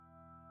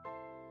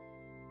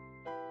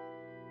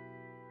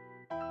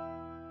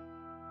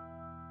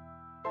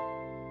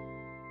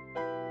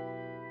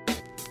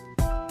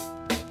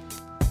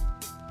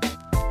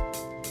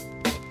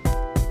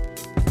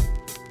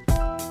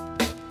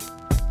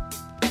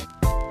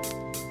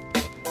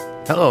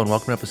Hello and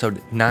welcome to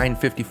episode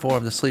 954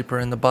 of The Sleeper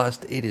and the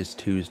Bust. It is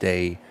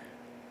Tuesday,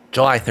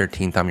 July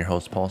 13th. I'm your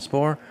host, Paul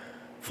Spohr.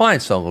 Flying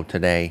solo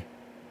today.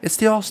 It's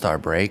the All-Star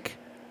break.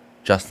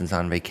 Justin's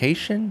on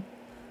vacation.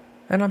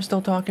 And I'm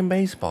still talking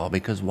baseball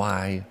because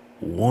why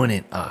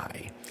wouldn't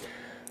I?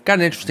 Got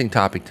an interesting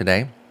topic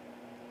today.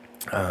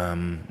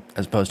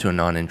 As opposed to a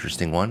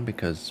non-interesting one,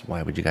 because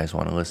why would you guys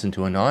want to listen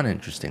to a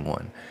non-interesting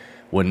one?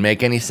 Wouldn't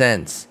make any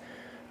sense.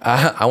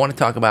 I want to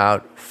talk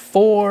about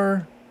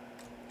 4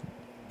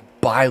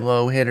 buy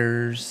low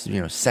hitters,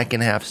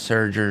 second half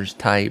surgers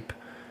type.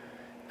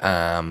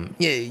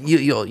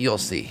 You'll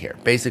see here.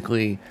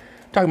 Basically,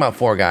 talking about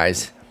 4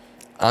 guys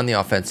on the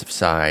offensive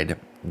side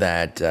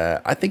that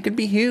I think could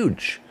be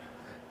huge.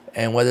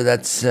 And whether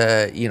that's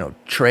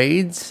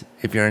trades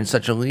if you're in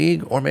such a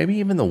league, or maybe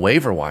even the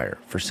waiver wire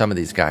for some of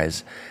these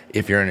guys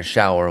if you're in a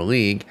shallower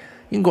league,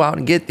 you can go out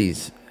and get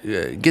these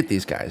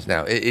guys.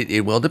 Now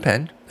it will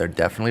depend. They're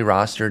definitely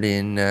rostered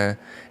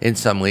in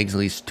some leagues. At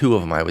least 2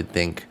 of them I would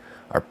think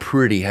are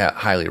pretty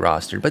highly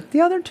rostered, but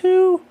the other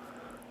 2,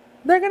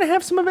 they're going to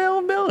have some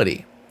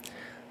availability.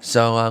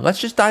 So let's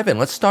just dive in.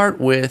 Let's start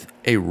with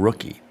a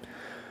rookie.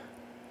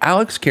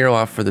 Alex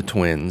Kirilloff for the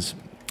Twins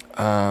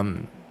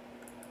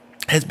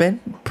has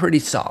been pretty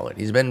solid.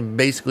 He's been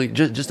basically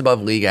just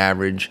above league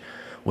average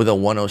with a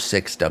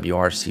 106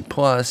 WRC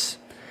plus.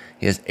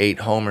 He has 8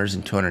 homers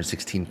and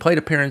 216 plate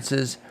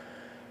appearances,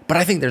 but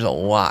I think there's a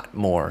lot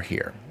more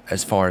here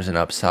as far as an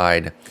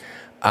upside.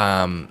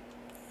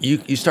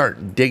 You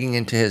start digging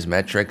into his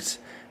metrics,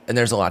 and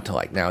there's a lot to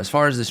like. Now, as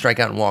far as the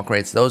strikeout and walk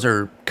rates, those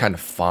are kind of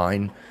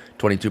fine.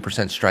 22%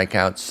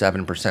 strikeout,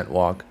 7%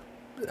 walk.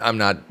 I'm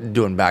not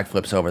doing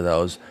backflips over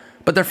those,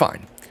 but they're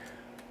fine.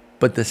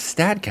 But the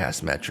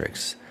StatCast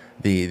metrics,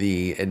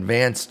 the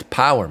advanced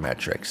power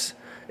metrics,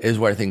 is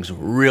where things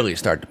really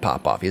start to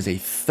pop off. He has a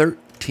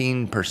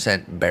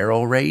 13%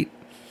 barrel rate,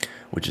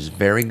 which is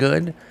very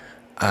good.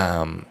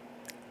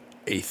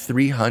 A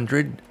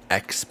 300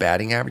 X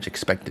batting average,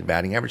 expected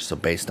batting average. So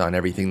based on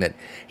everything that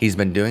he's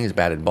been doing, his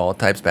batted ball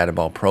types, batted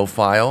ball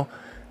profile,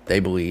 they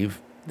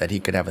believe that he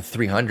could have a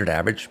 300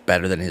 average,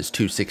 better than his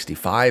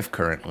 265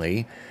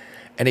 currently,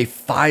 and a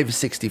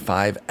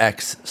 565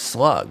 X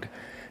slug.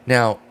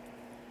 Now,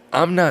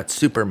 I'm not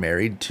super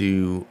married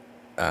to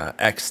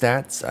X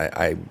stats.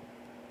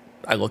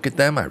 I look at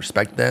them, I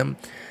respect them.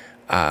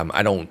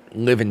 I don't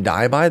live and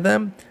die by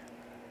them.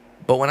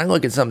 But when I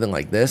look at something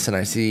like this and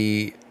I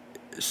see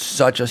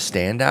such a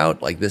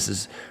standout, like this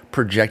is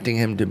projecting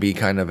him to be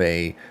kind of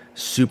a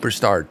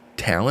superstar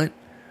talent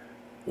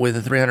with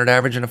a 300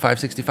 average and a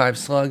 565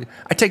 slug,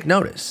 I take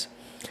notice.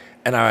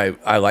 And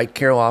I like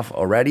Kirilloff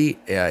already.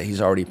 He's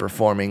already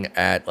performing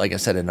at, like I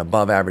said, an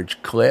above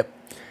average clip.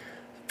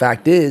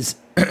 Fact is,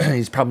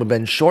 he's probably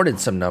been shorted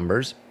some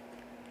numbers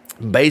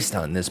based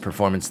on this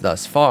performance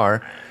thus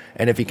far.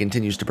 And if he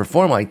continues to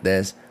perform like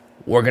this,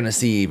 we're going to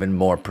see even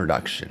more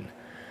production.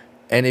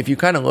 And if you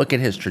kind of look at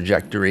his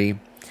trajectory,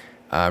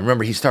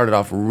 remember, he started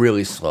off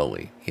really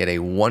slowly. He had a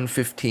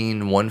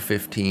 115,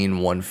 115,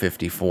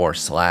 154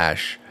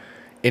 slash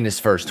in his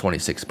first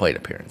 26 plate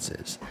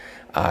appearances.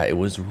 It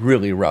was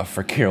really rough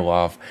for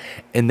Kirilloff.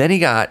 And then he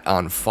got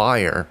on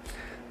fire,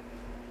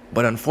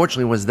 but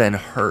unfortunately was then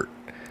hurt,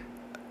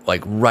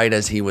 like right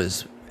as he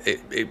was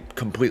it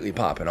completely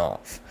popping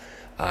off.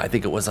 I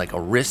think it was like a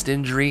wrist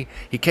injury.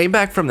 He came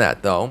back from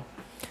that, though.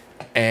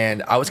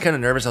 And I was kind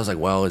of nervous. I was like,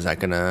 well, is that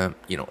going to,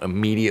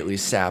 immediately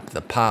sap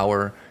the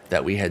power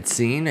that we had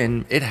seen?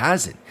 And it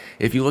hasn't.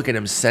 If you look at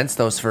him since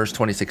those first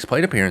 26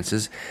 plate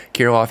appearances,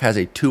 Kirilloff has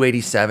a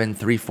 287,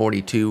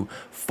 342,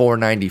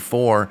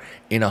 494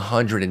 in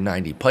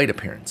 190 plate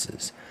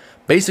appearances.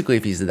 Basically,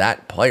 if he's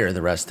that player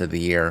the rest of the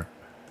year,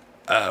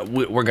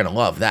 we're going to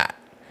love that.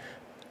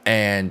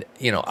 And,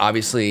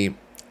 obviously,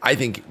 I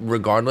think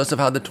regardless of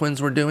how the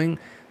Twins were doing,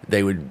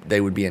 they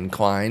would be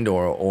inclined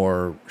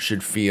or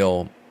should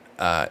feel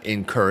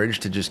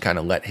encouraged to just kind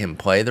of let him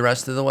play the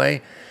rest of the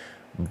way.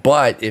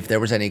 But if there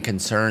was any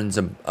concerns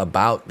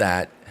about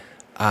that,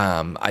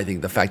 I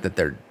think the fact that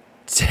they're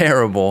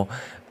terrible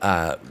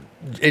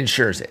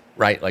ensures it,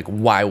 right? Like,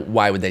 why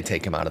would they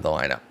take him out of the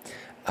lineup?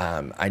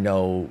 I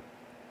know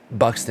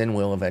Buxton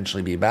will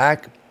eventually be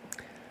back.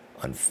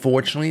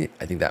 Unfortunately,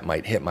 I think that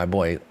might hit my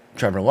boy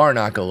Trevor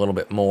Larnach a little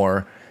bit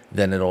more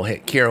than it'll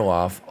hit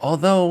Kirilloff,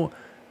 although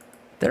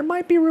there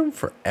might be room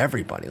for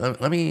everybody.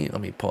 Let me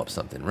pull up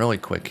something really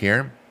quick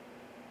here.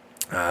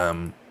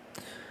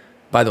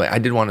 By the way, I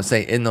did want to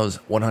say in those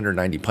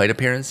 190 plate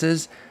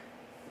appearances,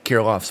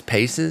 Kirilloff's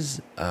paces,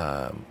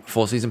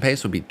 full season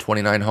pace would be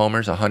 29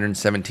 homers,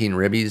 117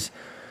 ribbies,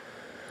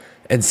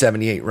 and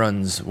 78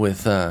 runs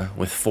with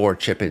 4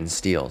 chip-in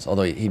steals,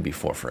 although he'd be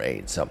 4 for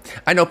 8. So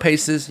I know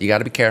paces, you got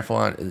to be careful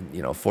on,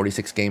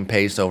 46 game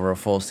pace over a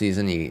full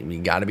season. You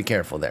got to be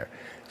careful there.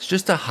 It's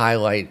just to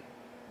highlight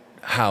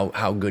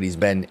how good he's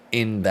been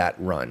in that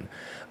run.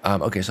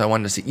 Okay, so I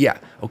wanted to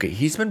see,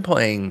 he's been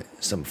playing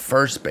some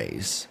first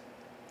base,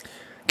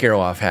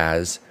 Kirilloff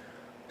has,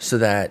 so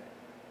that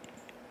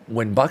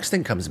when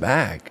Buxton comes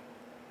back,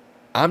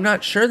 I'm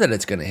not sure that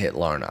it's going to hit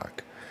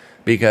Larnach.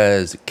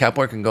 because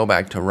Kepler can go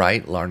back to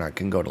right, Larnach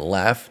can go to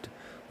left,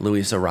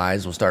 Luis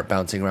Arraez will start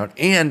bouncing around.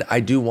 And I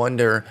do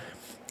wonder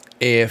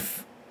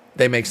if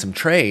they make some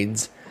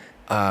trades,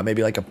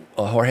 maybe like a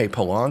Jorge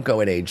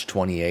Polanco at age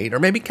 28, or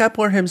maybe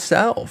Kepler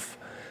himself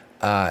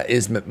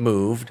is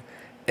moved,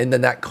 and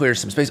then that clears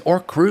some space. Or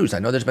Cruz. I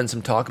know there's been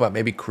some talk about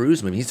maybe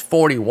Cruz moving. He's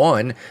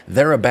 41.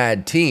 They're a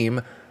bad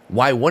team.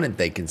 Why wouldn't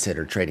they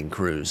consider trading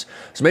Cruz?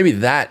 So maybe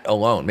that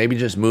alone, maybe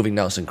just moving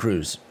Nelson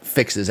Cruz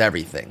fixes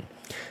everything,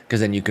 because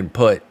then you can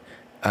put,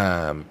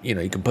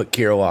 you can put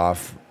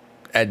Kirilloff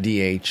at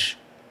DH,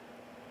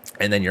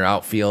 and then your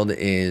outfield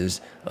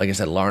is, like I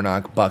said,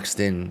 Larnach,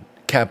 Buxton,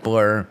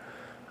 Kepler.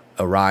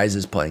 Arraez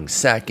is playing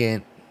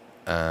second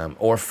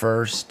or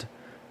first.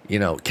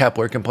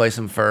 Kepler can play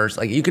some first.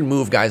 Like, you can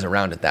move guys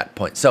around at that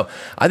point. So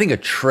I think a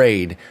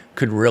trade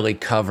could really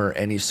cover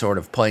any sort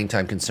of playing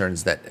time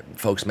concerns that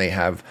folks may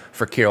have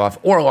for Kirilloff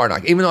or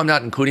Larnach. Even though I'm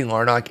not including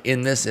Larnach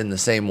in this in the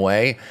same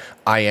way,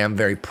 I am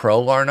very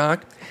pro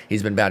Larnach.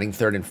 He's been batting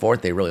third and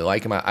fourth. They really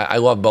like him. I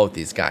love both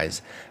these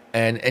guys.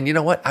 And you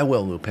know what? I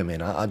will loop him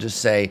in. I'll just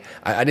say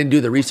I didn't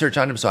do the research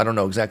on him, so I don't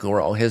know exactly where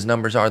all his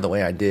numbers are the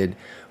way I did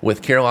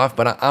with Kirilloff,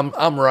 but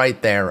I'm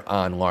right there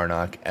on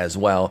Larnach as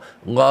well.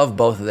 Love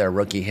both of their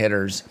rookie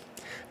hitters,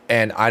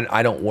 and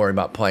I don't worry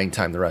about playing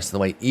time the rest of the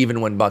way,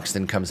 even when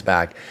Buxton comes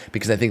back,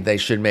 because I think they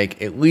should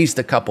make at least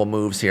a couple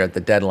moves here at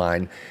the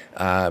deadline,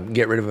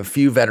 get rid of a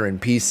few veteran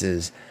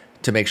pieces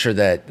to make sure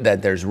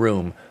that there's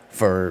room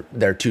for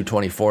their two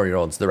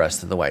 24-year-olds the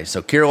rest of the way.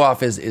 So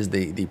Kirilloff is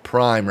the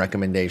prime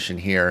recommendation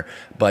here,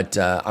 but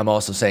I'm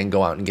also saying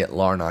go out and get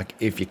Larnach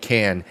if you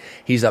can.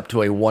 He's up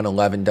to a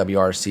 111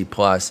 WRC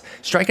plus,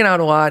 striking out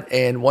a lot,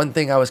 and one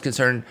thing I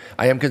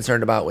am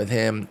concerned about with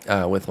him,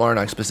 with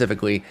Larnach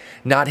specifically,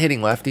 not hitting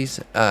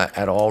lefties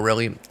at all,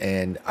 really.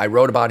 And I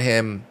wrote about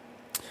him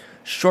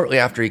shortly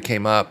after he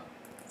came up,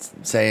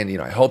 saying,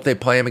 I hope they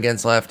play him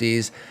against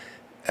lefties,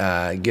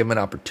 give him an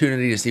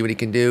opportunity to see what he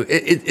can do.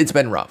 It's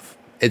been rough.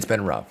 It's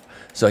been rough.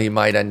 So he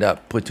might end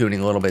up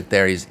platooning a little bit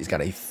there. He's got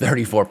a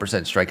 34%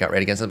 strikeout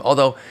rate against him,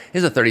 although he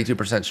has a 32%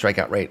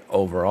 strikeout rate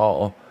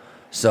overall.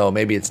 So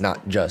maybe it's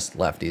not just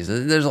lefties.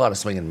 There's a lot of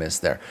swing and miss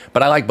there.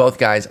 But I like both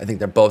guys. I think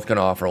they're both going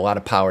to offer a lot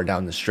of power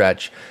down the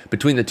stretch.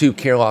 Between the two,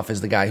 Kirilloff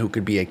is the guy who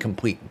could be a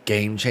complete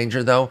game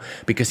changer, though,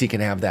 because he can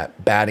have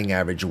that batting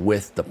average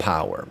with the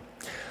power.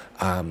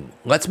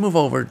 Let's move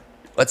over.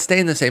 Let's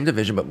stay in the same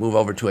division, but move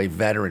over to a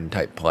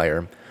veteran-type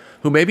player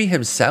who maybe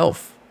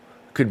himself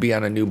could be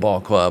on a new ball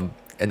club,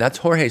 and that's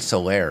Jorge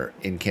Soler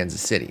in Kansas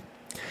City.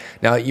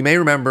 Now, you may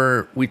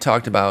remember we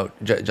talked about,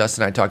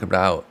 Justin and I talked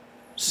about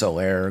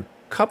Soler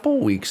a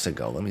couple weeks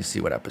ago. Let me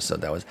see what episode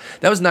that was.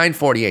 That was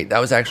 948. That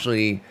was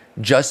actually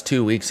just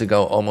 2 weeks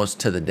ago, almost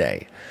to the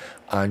day,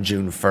 on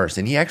June 1st.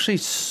 And he actually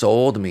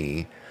sold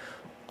me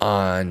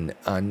on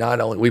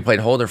not only, we played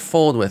hold or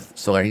fold with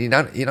Soler. He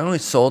not only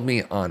sold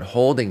me on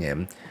holding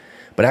him,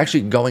 but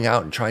actually going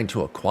out and trying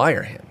to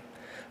acquire him.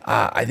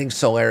 I think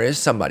Soler is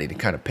somebody to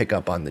kind of pick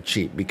up on the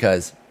cheap,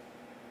 because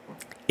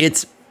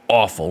it's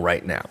awful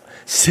right now.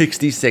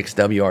 66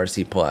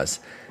 WRC plus,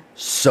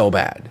 so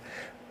bad.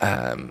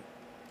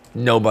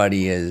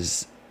 Nobody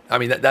is. I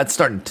mean, that's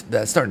starting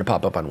to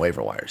pop up on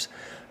waiver wires.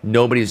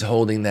 Nobody's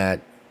holding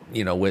that,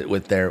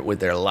 with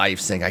their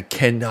life, saying I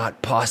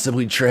cannot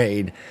possibly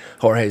trade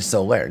Jorge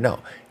Soler.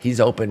 No,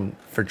 he's open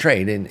for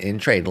trade in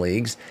trade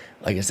leagues.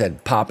 Like I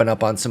said, popping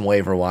up on some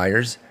waiver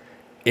wires.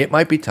 It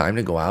might be time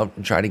to go out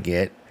and try to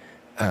get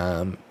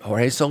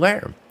Jorge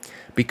Soler,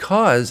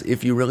 because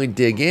if you really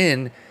dig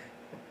in,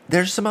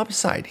 there's some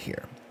upside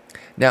here.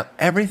 Now,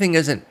 everything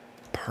isn't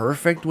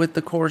perfect with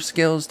the core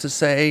skills to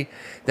say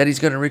that he's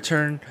going to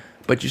return,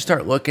 but you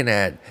start looking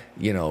at,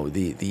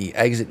 the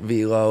exit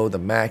velo, the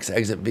max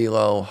exit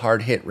velo,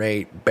 hard hit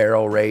rate,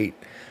 barrel rate.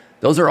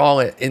 Those are all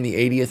in the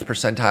 80th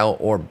percentile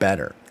or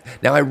better.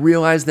 Now, I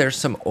realize there's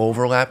some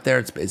overlap there.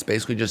 It's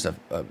basically just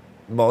a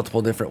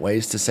multiple different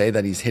ways to say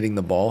that he's hitting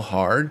the ball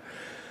hard.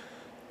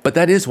 But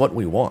that is what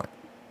we want.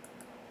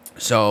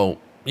 So,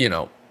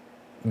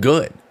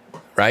 good,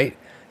 right?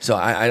 So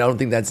I don't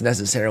think that's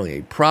necessarily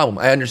a problem.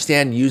 I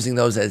understand using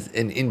those as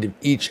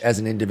each as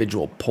an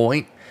individual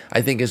point,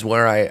 I think is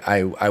where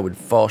I would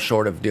fall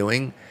short of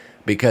doing,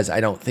 because I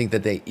don't think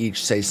that they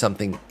each say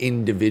something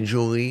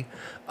individually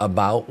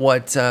about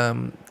what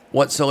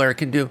Soler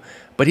can do.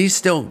 But he's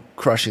still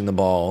crushing the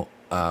ball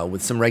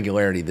with some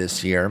regularity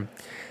this year.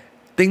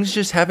 Things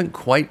just haven't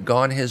quite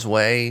gone his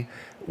way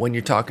when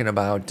you're talking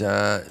about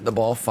the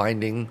ball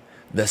finding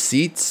the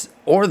seats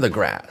or the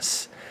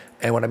grass.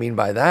 And what I mean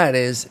by that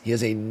is he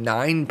has a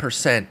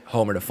 9%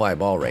 homer to fly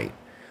ball rate,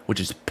 which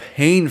is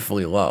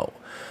painfully low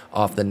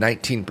off the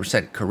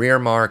 19% career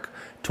mark,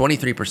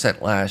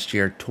 23% last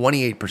year,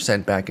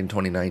 28% back in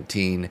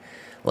 2019.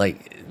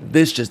 Like,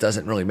 this just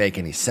doesn't really make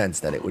any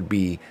sense that it would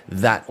be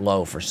that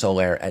low for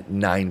Soler at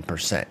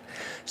 9%.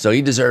 So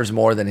he deserves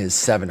more than his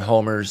 7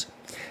 homers,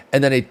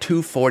 and then a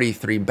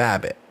 243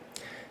 BABIP.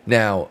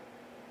 Now,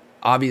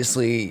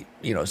 obviously,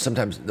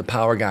 sometimes the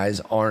power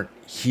guys aren't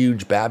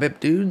huge BABIP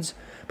dudes,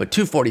 But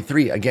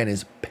 243, again,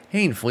 is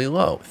painfully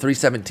low.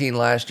 317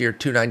 last year,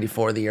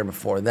 294 the year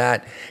before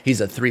that. He's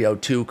a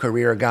 302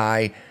 career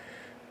guy.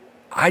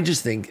 I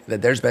just think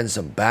that there's been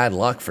some bad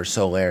luck for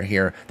Soler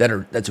here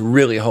that's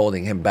really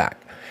holding him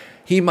back.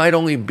 He might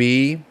only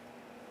be,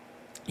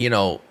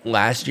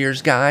 last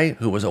year's guy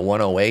who was a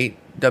 108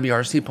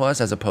 WRC plus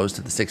as opposed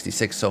to the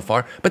 66 so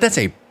far, but that's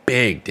a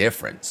big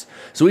difference.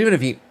 So even if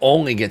he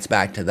only gets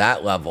back to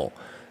that level,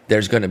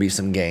 there's going to be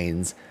some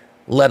gains,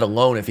 let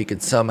alone if he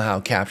could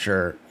somehow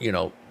capture,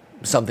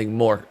 something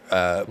more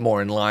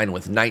in line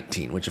with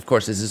 19, which of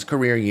course is his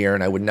career year,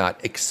 and I would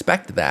not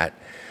expect that.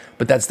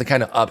 But that's the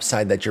kind of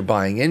upside that you're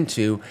buying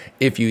into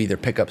if you either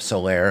pick up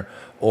Soler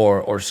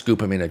or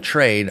scoop him in a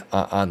trade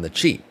on the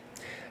cheap.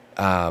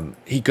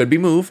 He could be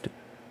moved,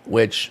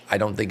 which I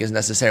don't think is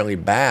necessarily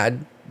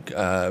bad.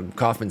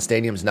 Kauffman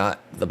Stadium's not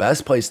the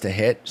best place to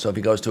hit, so if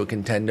he goes to a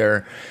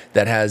contender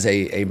that has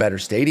a better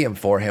stadium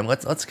for him,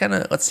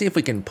 let's see if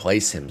we can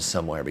place him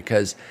somewhere,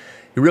 because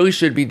he really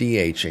should be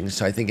DHing.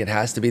 So I think it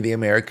has to be the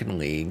American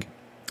League.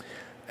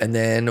 And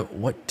then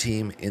what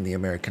team in the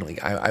American League?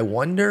 I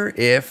wonder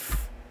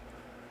if,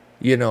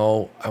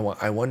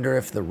 I wonder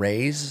if the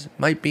Rays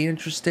might be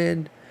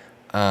interested.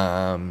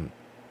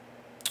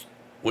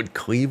 Would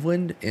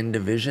Cleveland in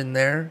division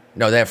there?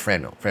 No, they have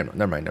Franmil.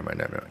 Never mind.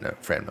 No,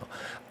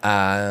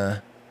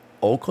 Franmil.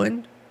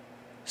 Oakland,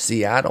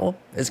 Seattle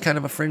is kind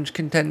of a fringe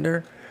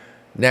contender.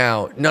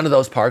 Now, none of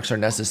those parks are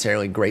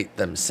necessarily great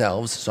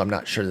themselves, so I'm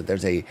not sure that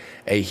there's a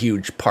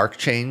huge park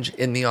change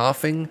in the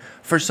offing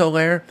for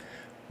Soler.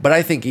 But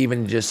I think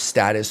even just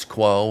status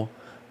quo,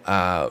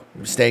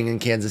 staying in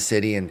Kansas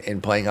City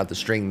and playing out the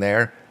string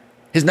there,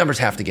 his numbers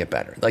have to get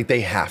better. Like,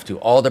 they have to.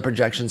 All the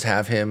projections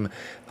have him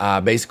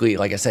basically,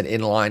 like I said,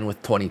 in line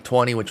with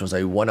 2020, which was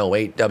a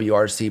 108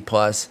 WRC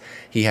plus.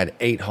 He had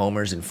 8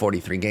 homers in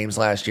 43 games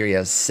last year. He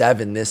has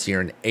 7 this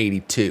year in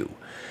 82.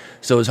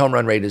 So his home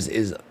run rate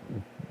is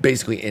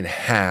basically in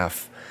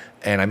half.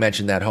 And I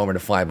mentioned that homer to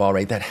fly ball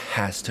rate. That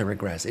has to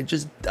regress. It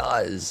just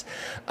does.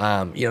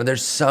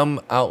 There's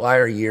some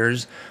outlier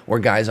years where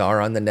guys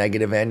are on the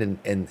negative end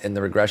and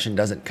the regression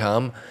doesn't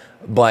come.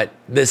 But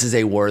this is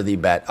a worthy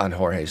bet on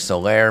Jorge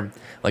Soler.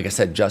 Like I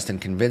said, Justin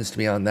convinced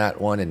me on that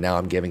one, and now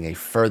I'm giving a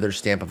further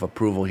stamp of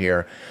approval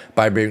here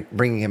by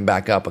bringing him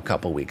back up a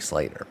couple weeks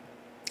later.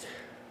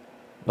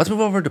 Let's move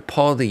over to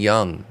Paul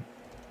DeJong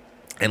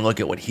and look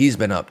at what he's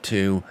been up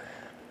to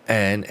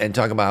and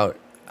talk about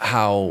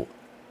how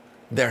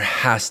there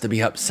has to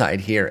be upside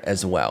here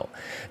as well.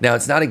 Now,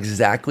 it's not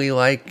exactly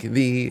like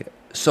the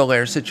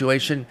Soler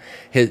situation.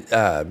 His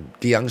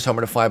DeJong's homer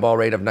to fly ball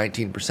rate of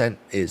 19%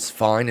 is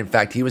fine. In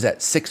fact, he was at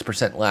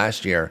 6%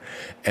 last year,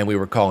 and we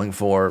were calling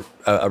for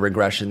a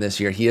regression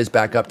this year. He is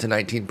back up to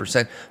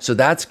 19%, so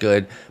that's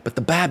good. But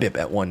the BABIP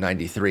at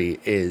 193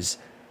 is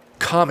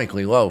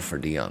comically low for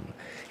DeJong.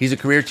 He's a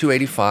career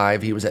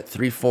 285. He was at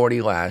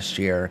 340 last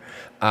year.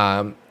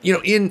 In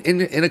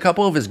a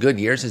couple of his good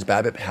years, his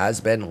BABIP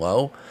has been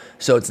low,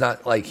 so it's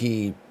not like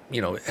he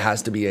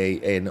has to be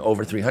an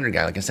over 300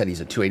 guy. Like I said, he's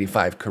a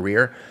 285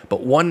 career, but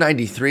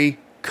 193,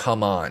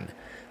 come on,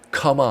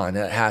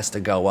 it has to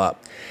go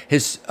up.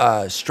 His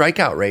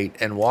strikeout rate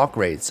and walk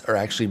rates are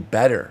actually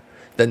better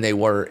than they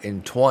were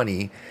in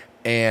 20,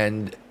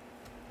 and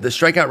the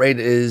strikeout rate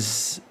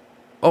is,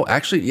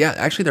 actually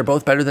they're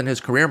both better than his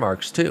career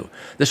marks too.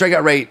 The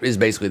strikeout rate is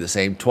basically the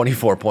same,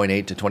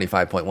 24.8 to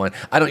 25.1.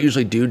 I don't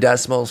usually do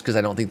decimals because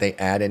I don't think they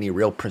add any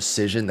real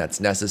precision that's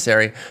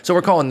necessary. So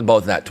we're calling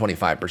both that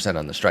 25%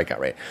 on the strikeout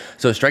rate.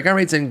 So his strikeout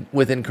rate's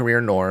within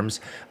career norms,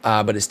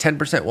 but his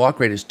 10% walk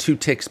rate is 2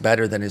 ticks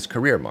better than his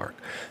career mark.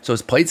 So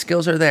his plate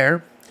skills are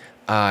there.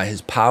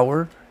 His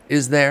power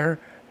is there.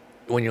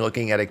 When you're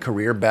looking at a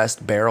career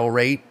best barrel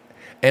rate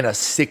and a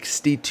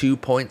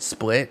 62-point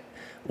split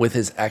with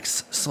his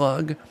X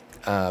slug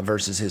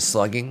versus his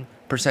slugging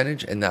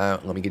percentage. And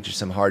let me get you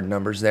some hard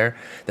numbers there.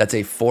 That's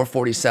a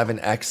 447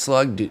 X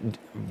slug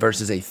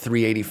versus a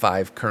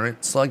 385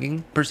 current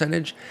slugging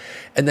percentage.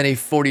 And then a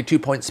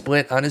 42-point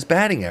split on his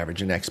batting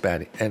average and X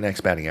batting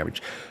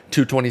average,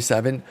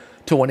 227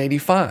 to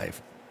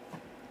 185.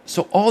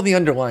 So all the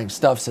underlying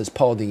stuff, says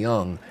Paul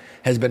DeJong,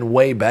 has been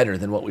way better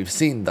than what we've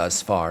seen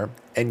thus far,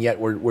 and yet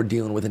we're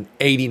dealing with an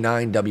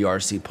 89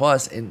 WRC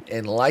plus,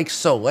 and like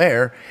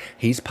Soler,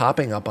 he's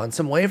popping up on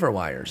some waiver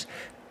wires.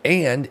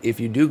 And if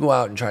you do go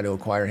out and try to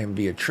acquire him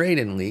via trade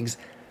in leagues,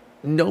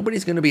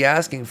 nobody's going to be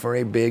asking for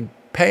a big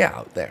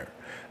payout there.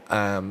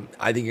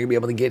 I think you're going to be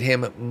able to get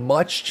him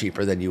much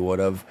cheaper than you would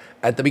have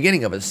at the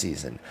beginning of a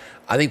season.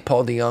 I think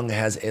Paul DeJong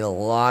has a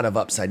lot of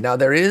upside. Now,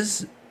 there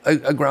is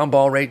a ground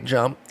ball rate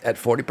jump at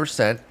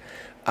 40%.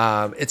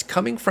 It's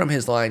coming from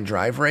his line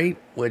drive rate,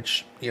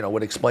 which,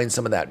 would explain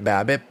some of that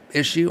BABIP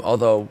issue,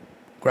 although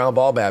ground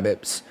ball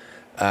BABIPs,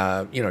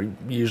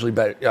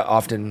 usually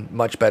often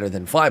much better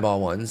than fly ball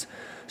ones.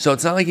 So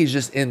it's not like he's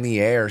just in the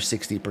air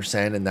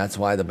 60%, and that's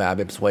why the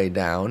BABIP's way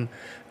down.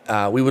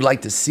 We would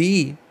like to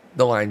see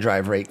the line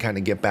drive rate kind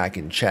of get back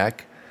in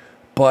check,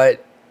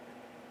 but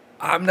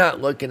I'm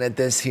not looking at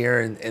this here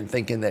and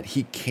thinking that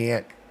he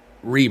can't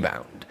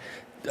rebound.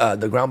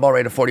 The ground ball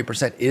rate of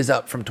 40% is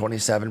up from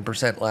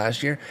 27%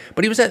 last year,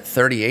 but he was at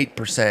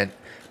 38%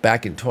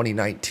 back in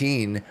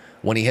 2019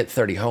 when he hit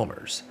 30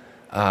 homers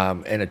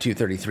and a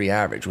 233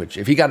 average, which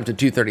if he got up to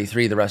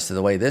 233 the rest of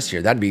the way this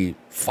year, that'd be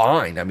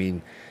fine. I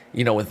mean,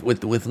 you know,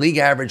 with league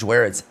average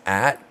where it's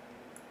at,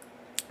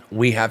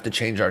 we have to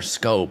change our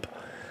scope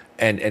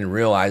and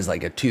realize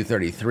like a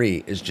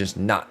 233 is just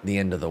not the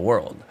end of the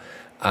world.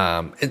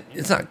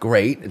 It's not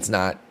great. It's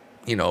not,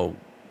 you know,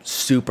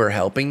 super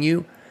helping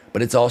you,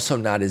 but it's also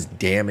not as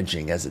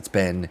damaging as it's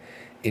been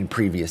in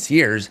previous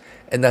years.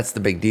 And that's the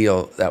big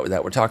deal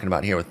that we're talking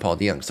about here with Paul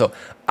DeJong. So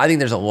I think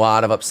there's a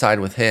lot of upside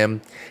with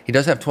him. He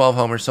does have 12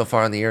 homers so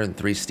far in the year and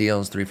 3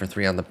 steals, 3 for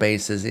 3 on the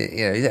bases. He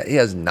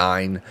has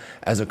 9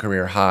 as a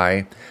career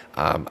high.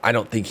 I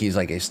don't think he's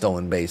like a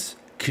stolen base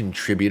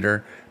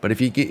contributor, but if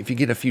you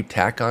get a few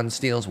tack-on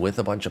steals with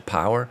a bunch of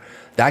power,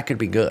 that could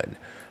be good.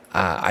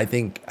 I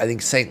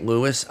think St.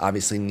 Louis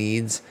obviously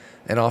needs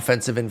an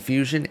offensive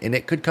infusion, and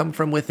it could come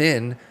from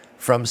within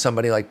from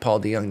somebody like Paul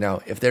DeJong.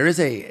 Now, if there is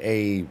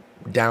a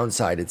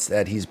downside, it's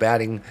that he's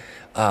batting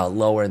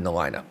lower in the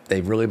lineup.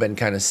 They've really been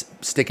kind of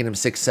sticking him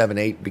 6, 7,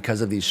 8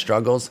 because of these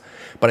struggles.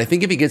 But I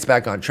think if he gets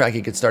back on track,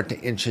 he could start to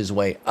inch his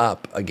way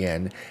up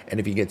again. And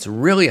if he gets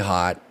really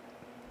hot,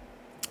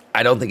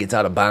 I don't think it's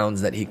out of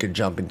bounds that he could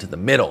jump into the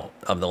middle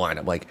of the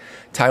lineup. Like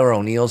Tyler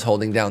O'Neill's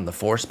holding down the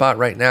 4 spot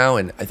right now,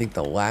 and I think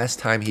the last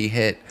time he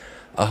hit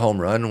a home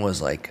run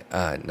was like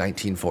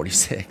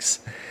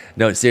 1946.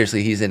 No,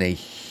 seriously, he's in a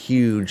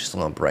huge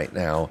slump right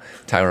now.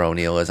 Tyler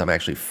O'Neill is. I'm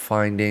actually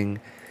finding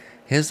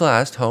his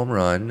last home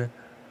run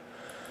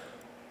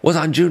was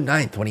on June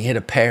 9th when he hit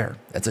a pair.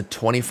 That's a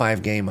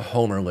 25-game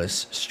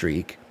homerless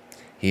streak.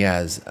 He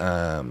has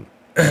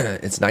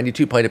it's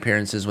 92 plate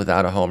appearances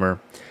without a homer.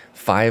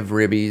 5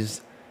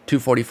 ribbies,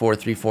 244,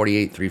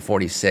 348,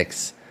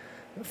 346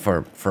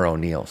 for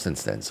O'Neill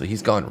since then. So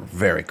he's gone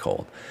very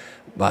cold.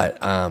 But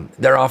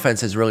their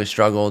offense has really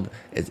struggled.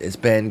 It's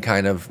been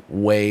kind of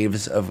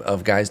waves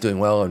of guys doing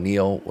well.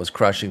 O'Neill was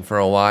crushing for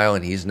a while,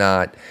 and he's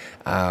not.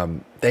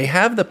 They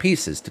have the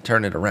pieces to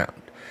turn it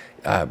around.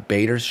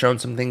 Bader's shown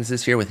some things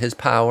this year with his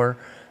power.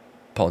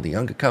 Paul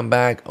DeJong could come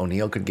back.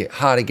 O'Neill could get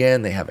hot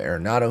again. They have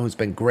Arenado, who's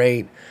been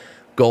great.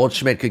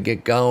 Goldschmidt could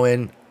get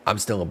going. I'm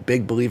still a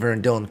big believer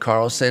in Dylan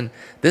Carlson.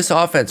 This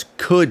offense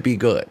could be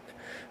good,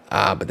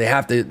 but they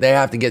have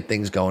to get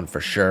things going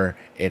for sure.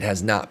 It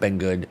has not been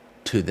good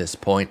to this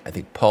point. I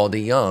think Paul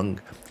DeJong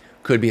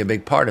could be a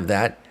big part of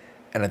that,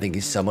 and I think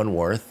he's someone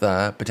worth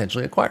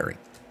potentially acquiring.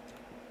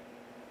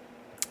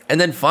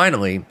 And then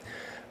finally,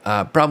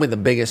 probably the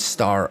biggest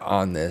star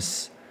on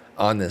this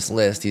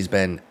list. He's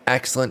been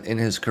excellent in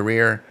his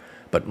career,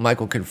 but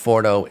Michael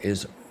Conforto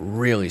is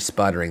really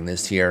sputtering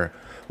this year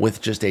with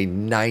just a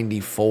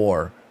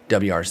 94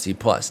 WRC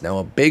plus. Now,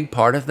 a big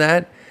part of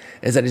that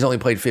is that he's only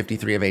played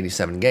 53 of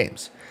 87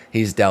 games.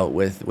 He's dealt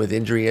with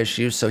injury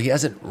issues, so he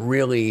hasn't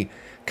really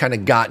kind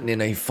of gotten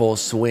in a full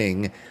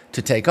swing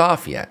to take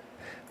off yet.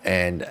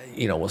 And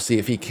you know, we'll see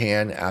if he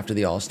can after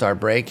the All-Star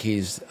break.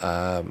 He's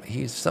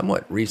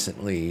somewhat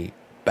recently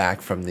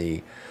back from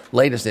the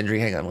latest injury.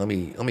 Hang on, let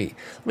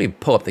me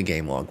pull up the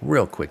game log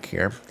real quick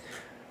here.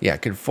 Yeah,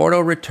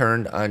 Conforto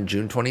returned on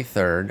June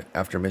 23rd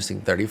after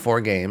missing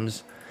 34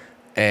 games.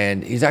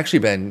 And he's actually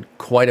been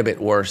quite a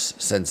bit worse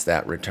since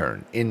that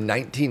return. In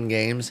 19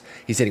 games,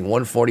 he's hitting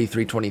 140,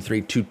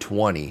 323,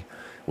 220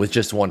 with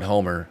just 1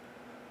 homer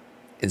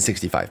in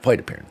 65 plate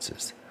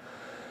appearances.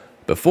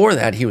 Before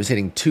that, he was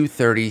hitting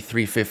 230,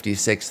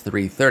 356,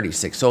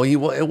 336. So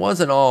it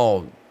wasn't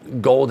all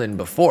golden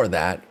before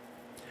that,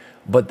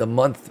 but the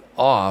month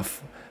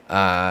off,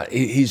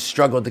 he's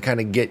struggled to kind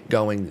of get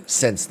going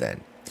since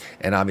then.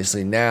 And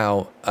obviously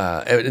now,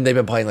 and they've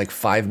been playing like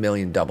 5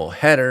 million double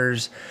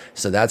headers,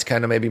 so that's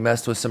kind of maybe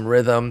messed with some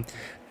rhythm.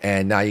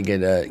 And now you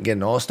get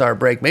an All-Star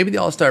break. Maybe the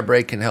All-Star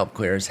break can help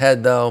clear his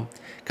head though.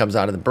 Comes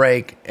out of the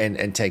break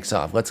and takes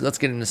off. Let's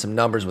get into some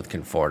numbers with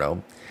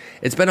Conforto.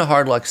 It's been a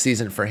hard luck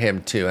season for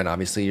him too, and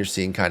obviously you're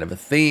seeing kind of a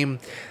theme.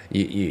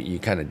 You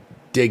kind of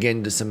dig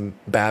into some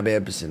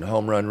BABIPs and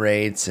home run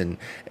rates and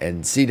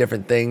see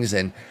different things,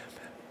 and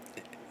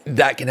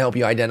that can help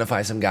you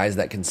identify some guys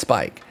that can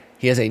spike.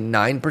 He has a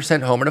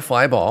 9% homer to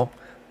fly ball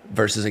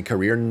versus a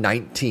career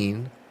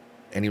 19,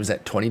 and he was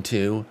at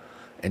 22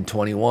 and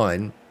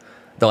 21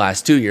 the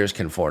last 2 years.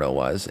 Conforto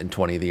was, and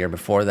 20 the year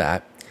before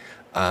that.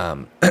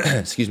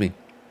 Excuse me.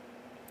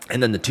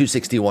 And then the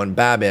 261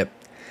 BABIP,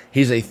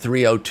 he's a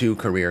 302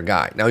 career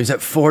guy. Now he's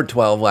at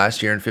 412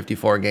 last year in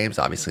 54 games.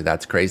 Obviously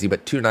that's crazy,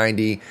 but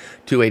 290,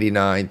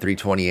 289,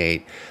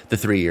 328 the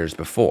 3 years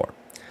before.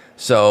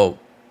 So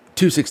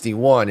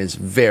 261 is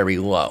very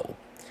low.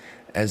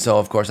 And so,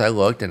 of course, I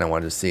looked and I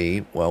wanted to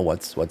see, well,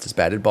 what's his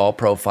batted ball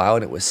profile?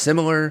 And it was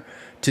similar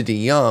to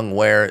DeJong,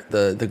 where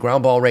the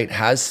ground ball rate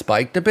has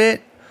spiked a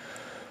bit,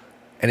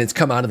 and it's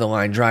come out of the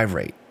line drive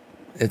rate.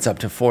 It's up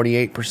to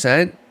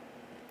 48%,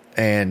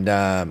 And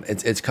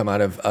it's come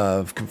out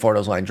of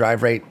Conforto's line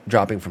drive rate,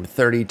 dropping from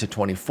 30 to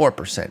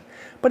 24%.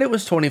 But it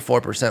was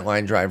 24%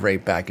 line drive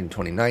rate back in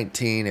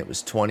 2019. It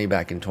was 20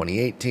 back in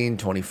 2018,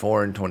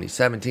 24 in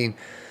 2017.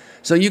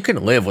 So you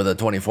can live with a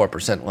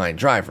 24% line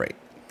drive rate.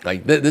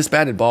 Like this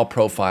batted ball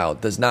profile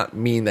does not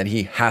mean that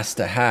he has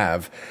to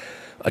have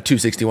a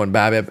 261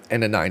 BABIP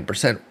and a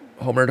 9%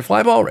 homer to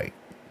fly ball rate.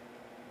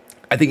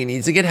 I think he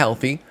needs to get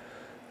healthy.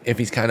 If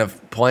he's kind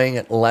of playing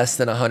at less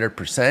than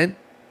 100%,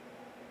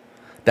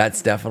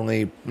 that's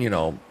definitely,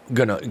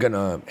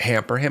 gonna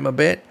hamper him a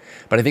bit.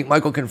 But I think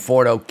Michael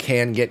Conforto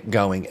can get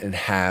going and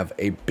have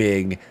a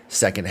big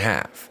second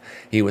half.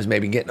 He was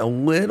maybe getting a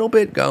little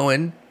bit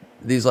going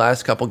these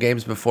last couple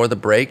games before the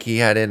break. He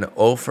had an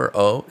 0 for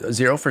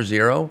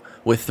 0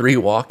 with 3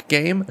 walk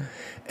game,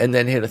 and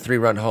then hit a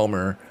 3-run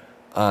homer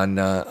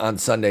on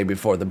Sunday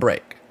before the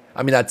break.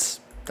 I mean,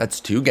 that's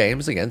 2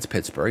 games against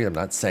Pittsburgh. I'm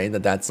not saying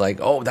that's like,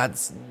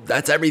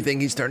 that's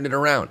everything. He's turned it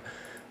around.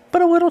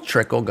 But a little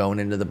trickle going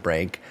into the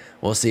break.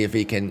 We'll see if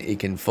he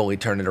can fully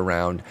turn it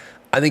around.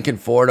 I think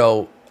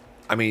Conforto,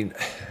 let me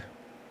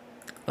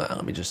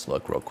just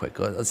look real quick.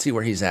 Let's see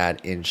where he's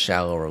at in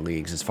shallower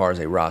leagues as far as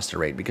a roster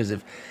rate. Because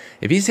if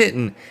he's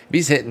hitting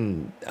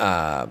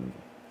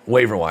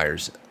waiver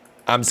wires,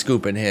 I'm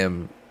scooping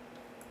him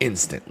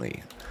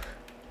instantly.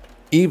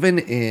 Even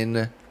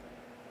in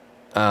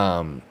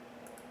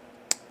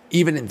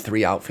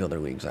 3 outfielder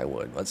leagues, I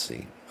would. Let's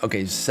see.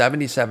 Okay,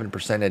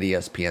 77% at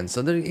ESPN.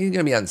 So he's going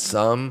to be on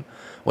some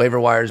waiver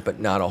wires, but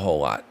not a whole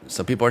lot.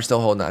 So people are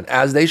still holding on,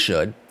 as they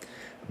should.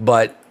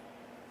 But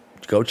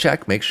go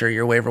check. Make sure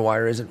your waiver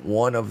wire isn't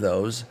one of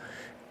those.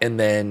 And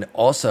then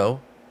also,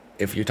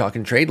 if you're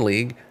talking trade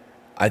league,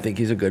 I think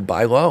he's a good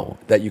buy low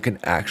that you can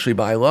actually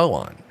buy low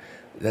on.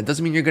 That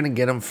doesn't mean you're going to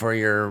get him for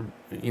your,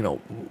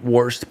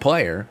 worst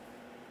player.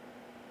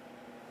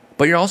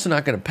 But you're also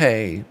not going to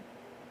pay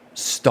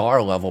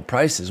star level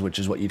prices, which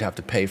is what you'd have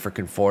to pay for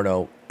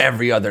Conforto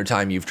every other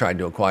time you've tried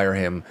to acquire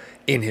him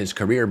in his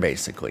career,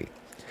 basically.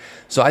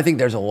 So I think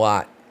there's a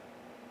lot.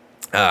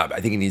 I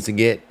think he needs to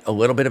get a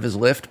little bit of his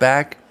lift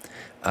back.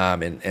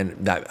 And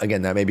that,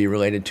 again, that may be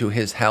related to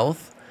his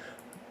health.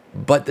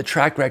 But the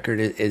track record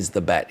is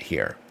the bet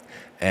here.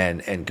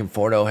 And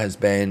Conforto has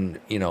been,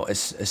 a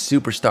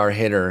superstar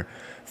hitter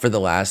for the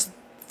last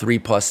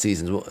 3+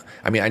 seasons.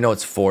 I mean, I know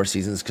it's 4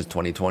 seasons because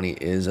 2020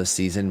 is a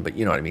season, but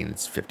you know what I mean?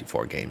 It's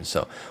 54 games.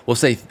 So we'll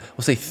say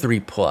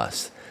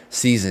 3+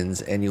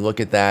 seasons. And you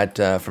look at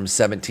that from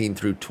 17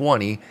 through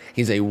 20,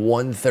 he's a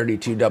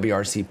 132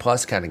 WRC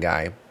plus kind of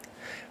guy.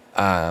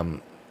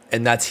 And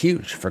that's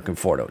huge for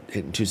Conforto.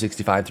 Hitting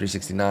 265,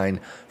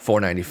 369,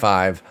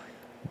 495.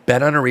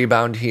 Bet on a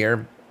rebound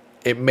here.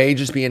 It may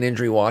just be an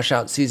injury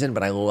washout season,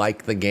 but I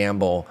like the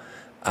gamble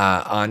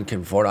on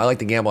Conforto. I like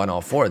the gamble on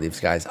all 4 of these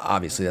guys.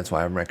 Obviously, that's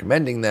why I'm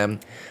recommending them.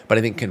 But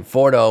I think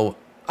Conforto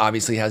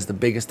obviously has the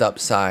biggest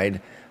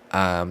upside.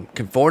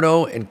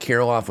 Conforto and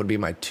Kirilloff would be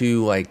my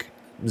 2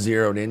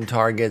 zeroed in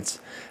targets.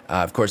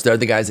 Of course, they're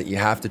the guys that you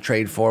have to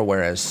trade for,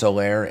 whereas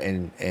Soler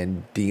and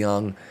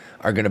DeYoung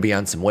are going to be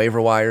on some waiver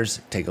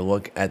wires. Take a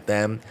look at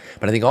them.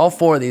 But I think all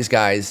 4 of these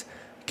guys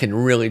can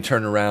really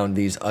turn around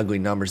these ugly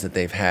numbers that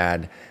they've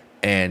had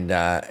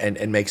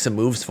and make some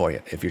moves for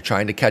you. If you're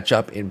trying to catch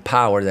up in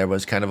power, there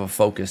was kind of a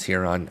focus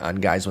here on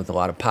guys with a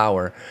lot of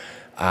power.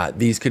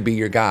 These could be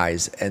your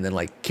guys. And then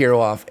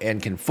Kirilloff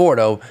and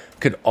Conforto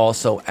could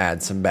also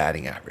add some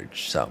batting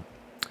average. So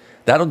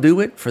that'll do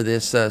it for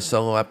this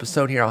solo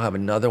episode here. I'll have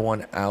another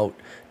one out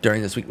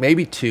during this week,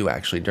 maybe 2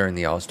 actually during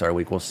the All-Star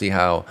week. We'll see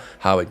how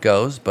it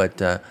goes, but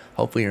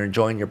hopefully you're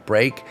enjoying your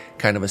break,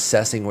 kind of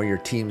assessing where your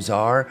teams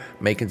are,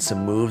 making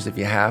some moves if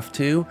you have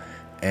to,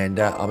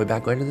 and I'll be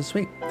back later this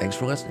week. Thanks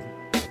for listening.